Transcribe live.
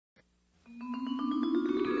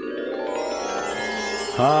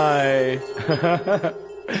Hi.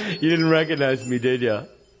 You didn't recognize me, did ya?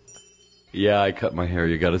 Yeah, I cut my hair.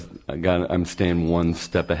 I'm staying one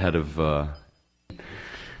step ahead of, Do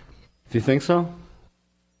you think so?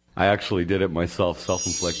 I actually did it myself,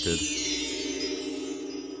 self-inflicted.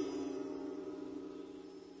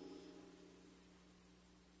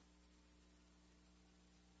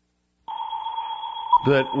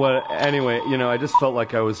 But anyway, I just felt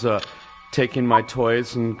like I was taking my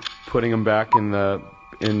toys and putting them back in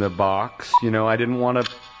the box. I didn't want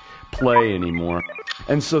to play anymore.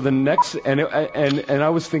 And so the next, and I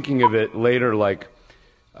was thinking of it later, like,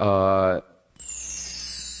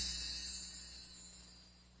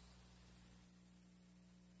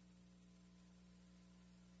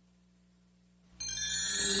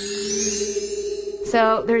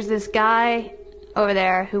 So there's this guy over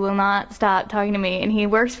there who will not stop talking to me, and he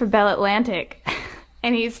works for Bell Atlantic,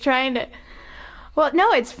 and he's trying to, well,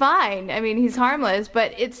 no, it's fine. I mean, he's harmless,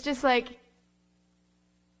 but it's just like,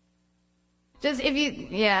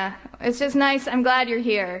 it's just nice. I'm glad you're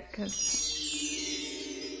here, 'cause...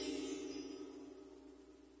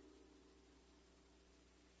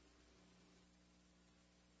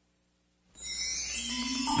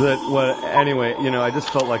 But anyway, I just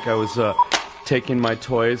felt like I was taking my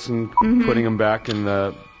toys and putting them back in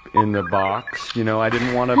the box. I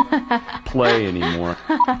didn't want to play anymore.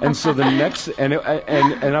 And so the next, and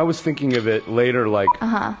I was thinking of it later, like,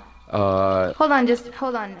 hold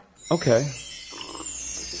on. Okay.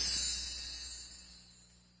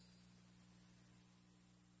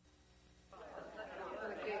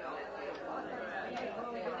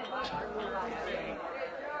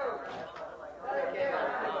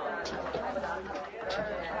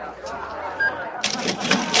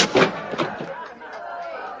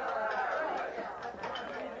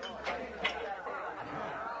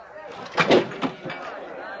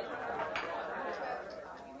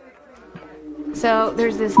 So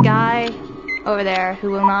there's this guy over there who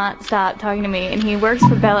will not stop talking to me, and he works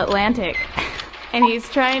for Bell Atlantic, and he's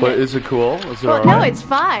trying to... But is it cool? Is it well, all no, right? it's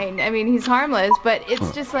fine. I mean, he's harmless, but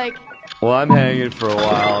it's just like... Well, I'm hanging for a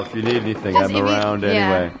while. If you need anything, I'm around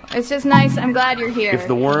anyway. It's just nice. I'm glad you're here. If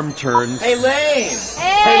the worm turns... Hey, Laine!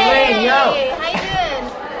 Hey, Laine, yo! How you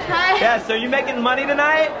doing? Hi. Yeah, so you making money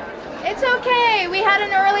tonight? It's okay. We had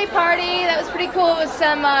an early party. That was pretty cool with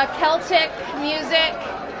some Celtic music.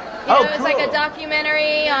 It was cool. like a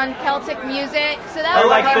documentary on Celtic music. So that Oh,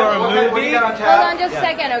 was like for a movie? Hold on just a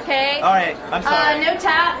second, okay? All right, I'm sorry. No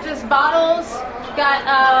tap, just bottles.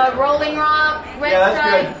 Got Rolling Rock, Red Yeah,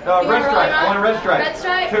 Stripe. that's good. Red Stripe. I want a Red Stripe. Red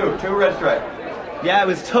Stripe? Two Red Stripe. Yeah, it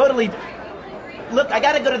was totally... Look, I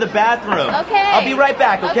gotta go to the bathroom. Okay. I'll be right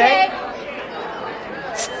back, okay?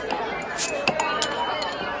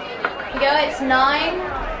 You go, it's 9.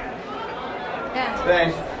 Yeah.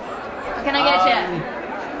 Thanks. What can I get you?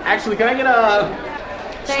 Actually, can I get a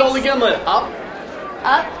Stoli Gimlet up?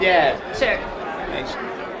 Up? Yeah. Sure. Thanks.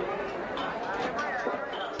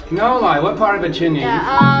 No lie, what part of Virginia?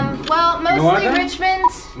 Yeah, well, mostly Northern? Richmond.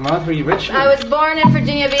 Mostly Richmond. I was born in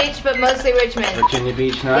Virginia Beach, but mostly Richmond. Virginia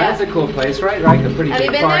Beach, no, Yeah. that's a cool place, right? Like a pretty Have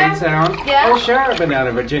you big been party there? town. Yeah. Oh, sure, I've been down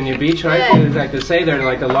to Virginia Beach, right? Good. Like to say they're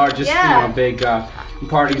like the largest, Yeah. big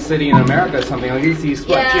party city in America or something. Like these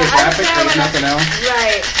geographic, there's nothing else.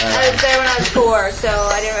 Right. I was there when I was 4, so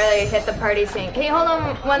I didn't really hit the party scene. Can you hold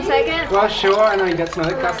on 1 second? Well, sure, I know you got some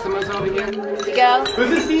other customers over here. You go. Who's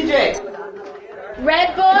this DJ?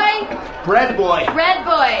 Red Boy. Red Boy. Red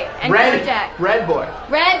Boy. And Jack. Red Boy.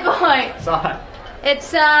 Red Boy. Sorry.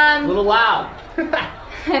 It's A little loud.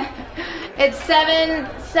 it's 7.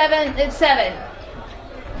 It's 7.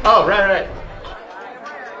 Oh, right.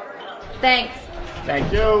 Thanks.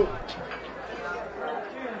 Thank you.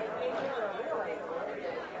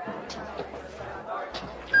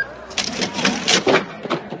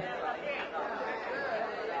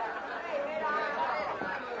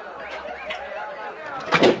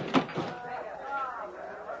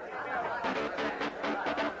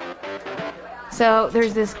 So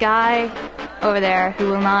there's this guy over there who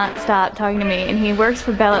will not stop talking to me, and he works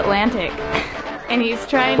for Bell Atlantic, and he's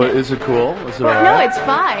trying But to... is it cool? Is it well, all no, right? it's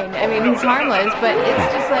fine. I mean, he's harmless, but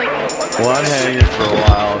it's just like... Well, I'm hanging for a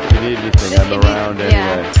while. If you need anything, I'm around anyway.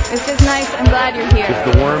 Yeah, it's just nice. I'm glad you're here. If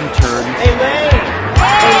the worm turns... Hey, Laine!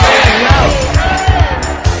 Hey, Laine, yo!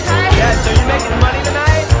 Hi. Yeah, so you making money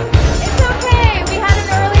tonight? It's okay. We had an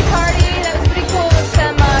early party that was pretty cool with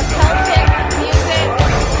some Celtic music.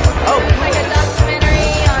 Oh, It was like a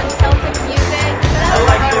documentary on Celtic music. Oh,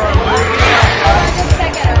 like for a movie? Hold on just a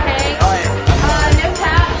second, okay? All right. No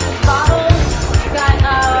tap, just bottles. Got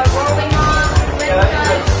Rolling Rock, Red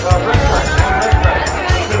Stripe.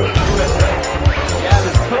 Yeah, it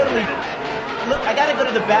was totally... Look, I gotta gotta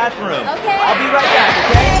go to the bathroom. Okay. I'll be right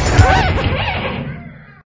back, okay?